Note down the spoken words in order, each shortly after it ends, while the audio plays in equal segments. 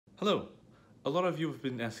Hello. A lot of you have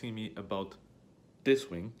been asking me about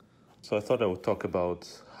this wing, so I thought I would talk about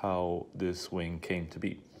how this wing came to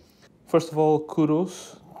be. First of all,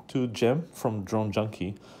 kudos to Jem from Drone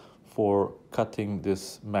Junkie for cutting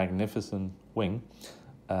this magnificent wing.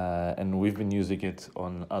 And we've been using it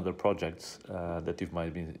on other projects that you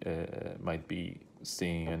might be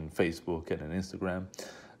seeing on Facebook and on Instagram.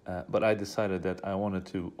 But I decided that I wanted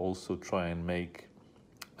to also try and make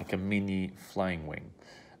like a mini flying wing.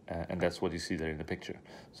 And that's what you see there in the picture.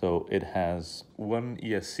 So it has one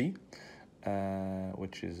ESC,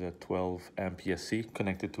 which is a 12 amp ESC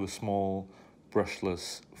connected to a small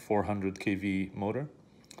brushless 400 kV motor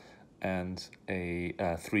and a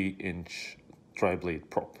 3-inch tri-blade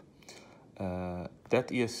prop. That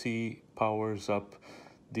ESC powers up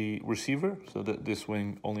the receiver, so that this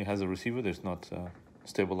wing only has a receiver. There's not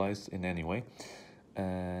stabilized in any way.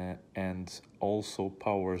 And also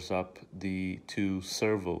powers up the two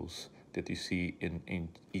servos that you see in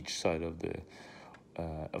each side of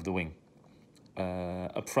the wing.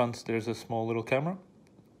 Up front, there's a small little camera,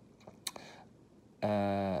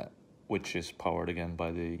 which is powered again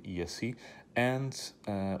by the ESC. And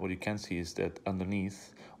what you can see is that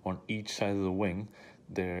underneath, on each side of the wing,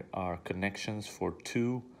 there are connections for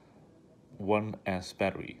two 1S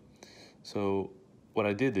battery. So what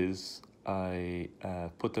I did is I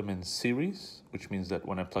put them in series, which means that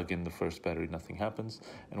when I plug in the first battery, nothing happens.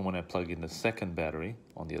 And when I plug in the second battery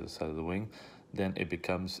on the other side of the wing, then it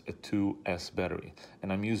becomes a 2S battery.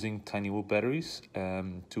 And I'm using TinyWhoop batteries,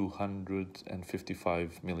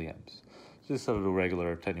 255 milliamps. So these are the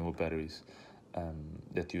regular TinyWhoop batteries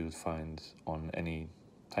that you would find on any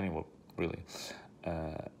TinyWhoop, really.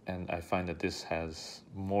 And I find that this has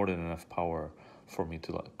more than enough power for me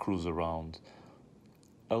to cruise around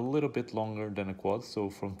a little bit longer than a quad, so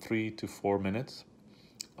from 3 to 4 minutes,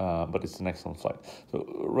 but it's an excellent flight. So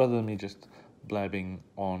rather than me just blabbing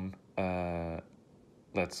on,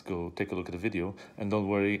 let's go take a look at the video. And don't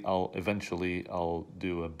worry, I'll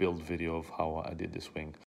do a build video of how I did this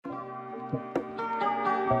wing.